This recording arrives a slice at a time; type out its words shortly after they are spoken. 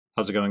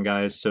How's it going,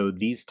 guys? So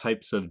these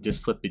types of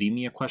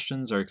dyslipidemia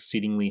questions are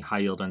exceedingly high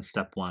yield on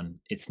step one.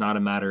 It's not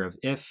a matter of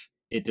if,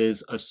 it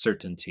is a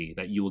certainty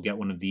that you will get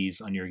one of these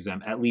on your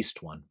exam, at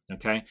least one,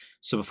 okay?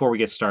 So before we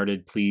get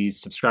started, please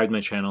subscribe to my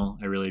channel.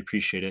 I really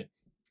appreciate it.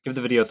 Give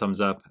the video a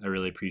thumbs up. I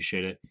really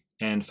appreciate it.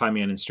 And find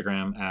me on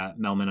Instagram at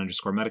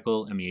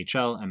melman_medical,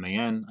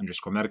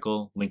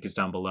 MEHL_medical. Link is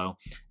down below.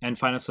 And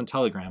find us on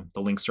Telegram.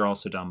 The links are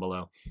also down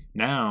below.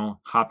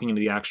 Now, hopping into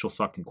the actual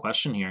fucking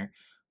question here,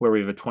 where we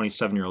have a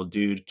 27-year-old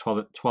dude,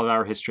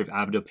 12-hour history of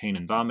abdo pain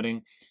and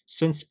vomiting.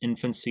 Since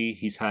infancy,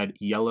 he's had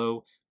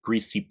yellow,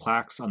 greasy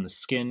plaques on the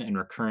skin and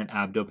recurrent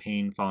abdo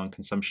pain following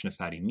consumption of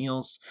fatty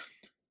meals.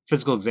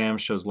 Physical exam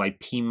shows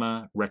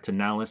lipema,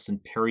 retinalis, and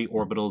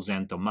periorbital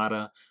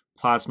xanthomata.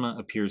 Plasma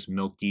appears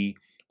milky.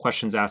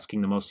 Questions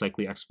asking the most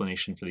likely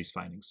explanation for these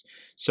findings.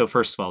 So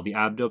first of all, the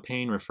abdo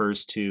pain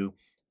refers to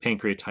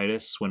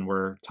pancreatitis when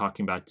we're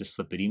talking about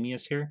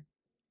dyslipidemias here.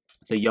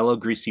 The yellow,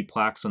 greasy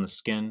plaques on the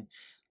skin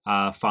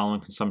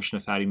following consumption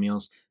of fatty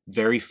meals.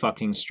 Very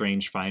fucking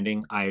strange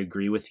finding. I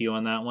agree with you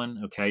on that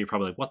one. Okay, you're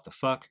probably like, what the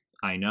fuck?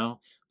 I know,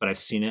 but I've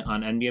seen it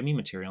on NBME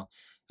material.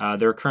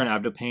 The recurrent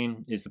abdo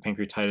pain is the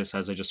pancreatitis,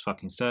 as I just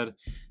fucking said.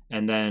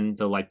 And then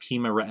the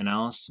lipema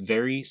retinalis,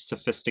 very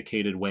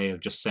sophisticated way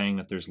of just saying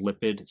that there's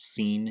lipid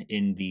seen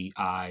in the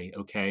eye,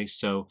 okay?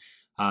 So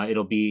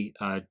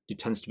it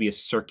tends to be a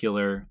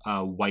circular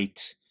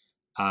white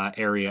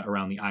area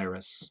around the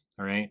iris,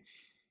 all right?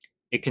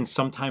 It can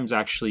sometimes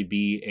actually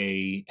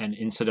be an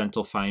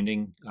incidental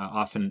finding,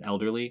 often in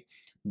elderly,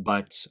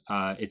 but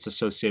it's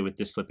associated with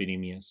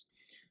dyslipidemias.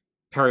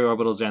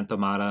 Periorbital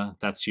xanthomata,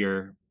 that's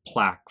your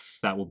plaques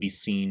that will be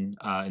seen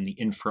in the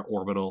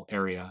infraorbital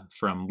area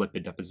from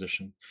lipid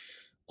deposition.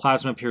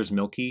 Plasma appears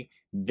milky.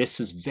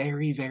 This is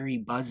very, very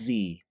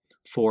buzzy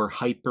for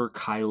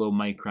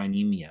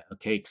hyperchylomicronemia,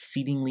 okay?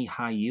 Exceedingly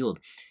high yield.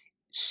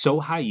 So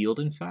high yield,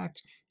 in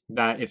fact,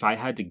 that if I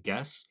had to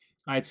guess,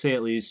 I'd say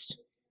at least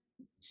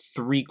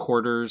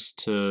 3/4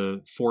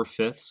 to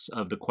 4/5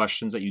 of the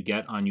questions that you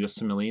get on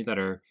USMLE that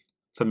are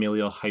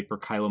familial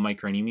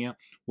hyperchylomicronemia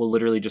will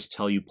literally just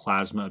tell you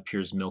plasma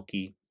appears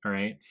milky, all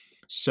right?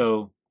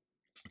 So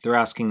they're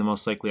asking the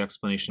most likely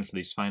explanation for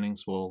these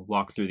findings. We'll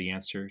walk through the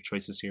answer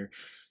choices here.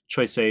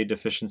 Choice A,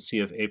 deficiency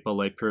of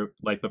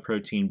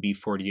apolipoprotein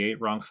B48,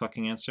 wrong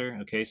fucking answer,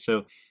 okay?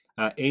 So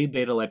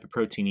A-beta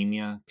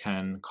lipoproteinemia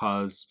can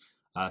cause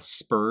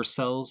spur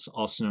cells,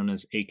 also known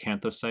as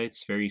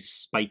acanthocytes, very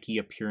spiky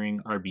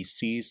appearing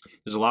RBCs.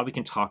 There's a lot we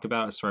can talk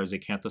about as far as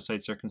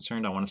acanthocytes are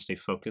concerned. I want to stay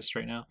focused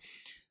right now.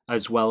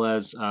 As well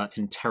as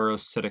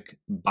enterocytic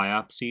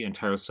biopsy.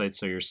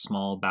 Enterocytes are your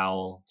small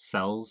bowel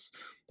cells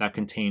that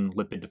contain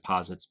lipid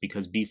deposits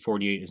because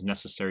B48 is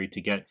necessary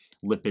to get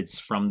lipids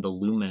from the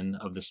lumen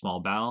of the small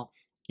bowel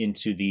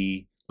into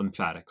the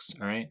lymphatics,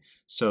 all right?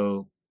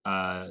 So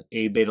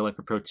A-beta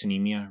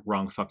lipoproteinemia,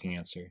 wrong fucking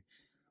answer.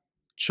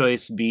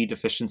 Choice B,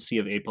 deficiency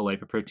of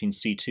apolipoprotein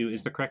C2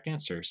 is the correct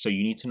answer. So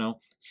you need to know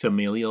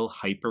familial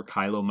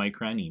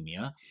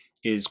hyperchylomicronemia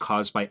is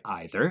caused by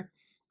either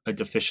a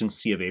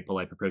deficiency of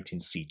apolipoprotein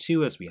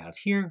C2, as we have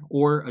here,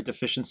 or a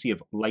deficiency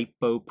of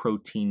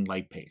lipoprotein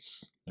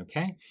lipase,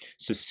 okay?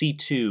 So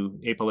C2,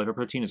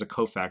 apolipoprotein, is a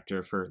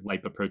cofactor for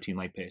lipoprotein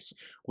lipase,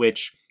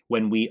 which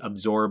when we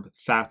absorb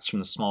fats from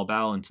the small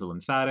bowel into the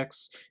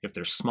lymphatics, if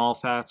they're small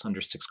fats under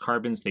 6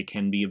 carbons, they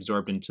can be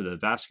absorbed into the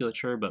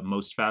vasculature, but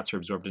most fats are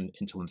absorbed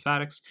into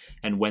lymphatics.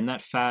 And when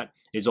that fat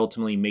is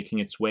ultimately making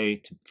its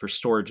way for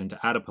storage into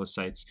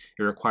adipocytes,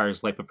 it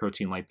requires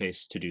lipoprotein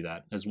lipase to do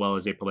that, as well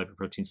as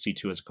apolipoprotein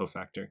C2 as a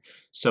cofactor.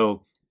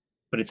 So,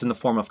 but it's in the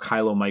form of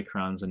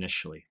chylomicrons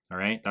initially, all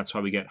right? That's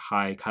why we get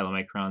high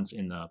chylomicrons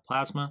in the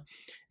plasma.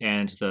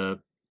 And the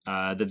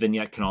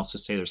vignette can also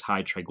say there's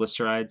high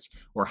triglycerides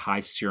or high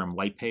serum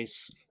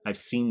lipase. I've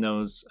seen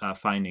those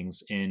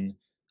findings in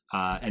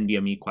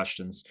NBME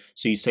questions.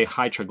 So you say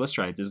high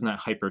triglycerides, isn't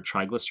that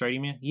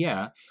hypertriglyceridemia?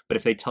 Yeah, but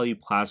if they tell you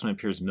plasma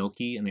appears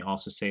milky and they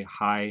also say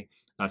high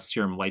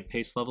serum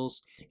lipase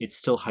levels, it's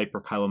still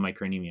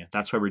hyperchylomicronemia.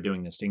 That's why we're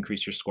doing this, to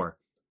increase your score.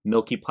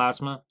 Milky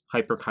plasma,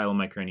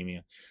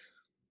 hyperchylomicronemia.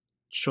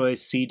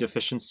 Choice C,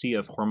 deficiency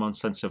of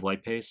hormone-sensitive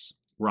lipase.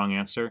 Wrong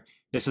answer.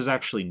 This is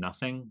actually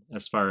nothing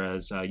as far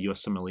as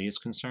USMLE is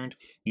concerned.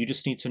 You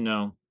just need to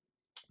know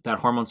that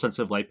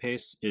hormone-sensitive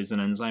lipase is an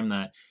enzyme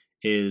that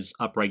is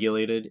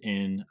upregulated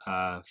in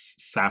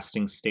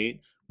fasting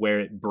state, where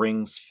it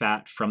brings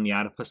fat from the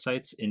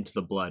adipocytes into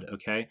the blood,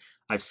 okay?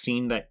 I've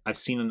seen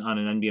on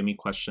an NBME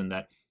question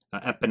that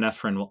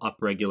epinephrine will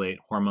upregulate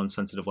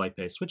hormone-sensitive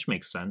lipase, which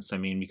makes sense. I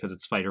mean, because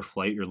it's fight or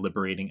flight, you're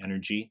liberating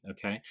energy,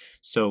 okay?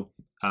 So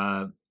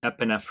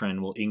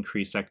epinephrine will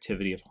increase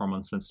activity of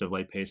hormone-sensitive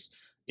lipase.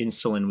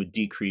 Insulin would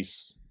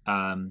decrease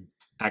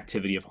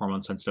activity of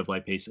hormone-sensitive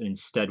lipase and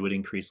instead would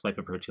increase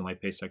lipoprotein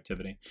lipase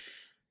activity.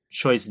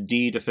 Choice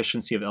D,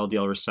 deficiency of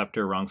LDL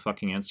receptor, wrong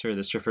fucking answer.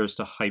 This refers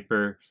to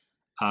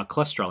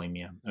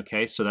hypercholesterolemia,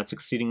 okay? So that's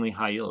exceedingly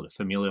high yield,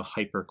 familial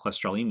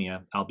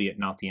hypercholesterolemia, albeit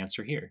not the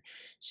answer here.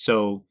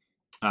 So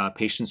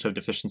Patients who have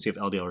deficiency of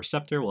LDL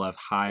receptor will have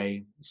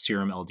high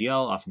serum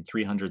LDL, often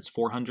 300s,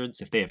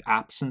 400s. If they have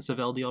absence of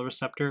LDL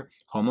receptor,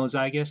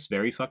 homozygous,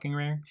 very fucking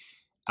rare,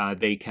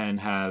 they can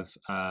have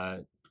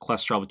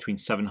cholesterol between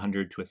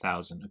 700 to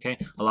 1,000. Okay,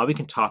 a lot we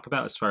can talk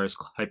about as far as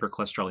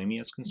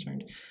hypercholesterolemia is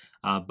concerned,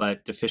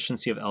 but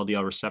deficiency of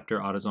LDL receptor,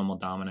 autosomal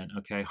dominant.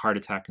 Okay, heart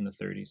attack in the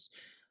 30s,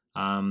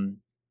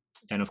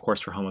 and of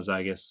course for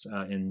homozygous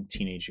in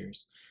teenage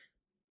years.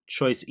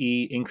 Choice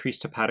E,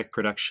 increased hepatic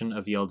production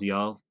of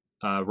VLDL.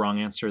 Wrong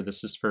answer.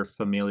 This is for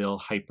familial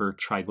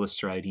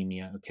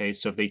hypertriglyceridemia. Okay,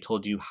 so if they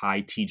told you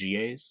high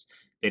TGAs,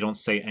 they don't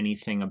say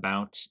anything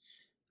about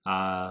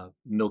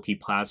milky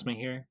plasma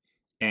here,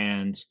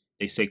 and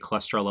they say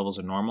cholesterol levels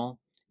are normal,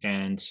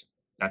 and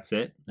that's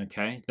it.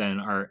 Okay, then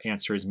our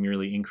answer is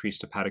merely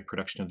increased hepatic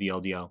production of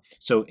VLDL.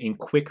 So in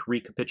quick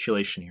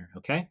recapitulation here,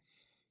 okay,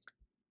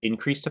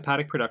 increased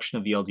hepatic production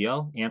of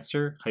VLDL,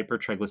 answer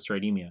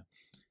hypertriglyceridemia.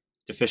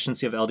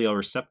 Deficiency of LDL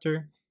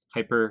receptor,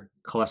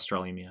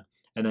 hypercholesterolemia.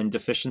 And then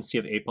deficiency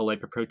of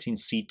apolipoprotein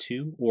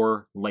C2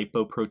 or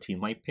lipoprotein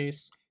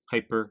lipase,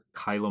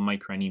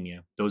 hyperchylomicronemia.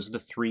 Those are the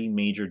three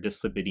major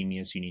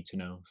dyslipidemias you need to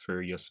know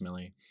for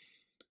USMLE.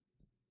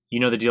 You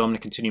know the deal. I'm going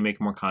to continue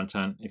making more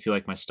content. If you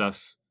like my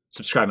stuff,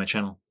 subscribe my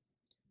channel.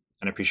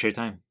 And I appreciate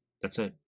your time. That's it.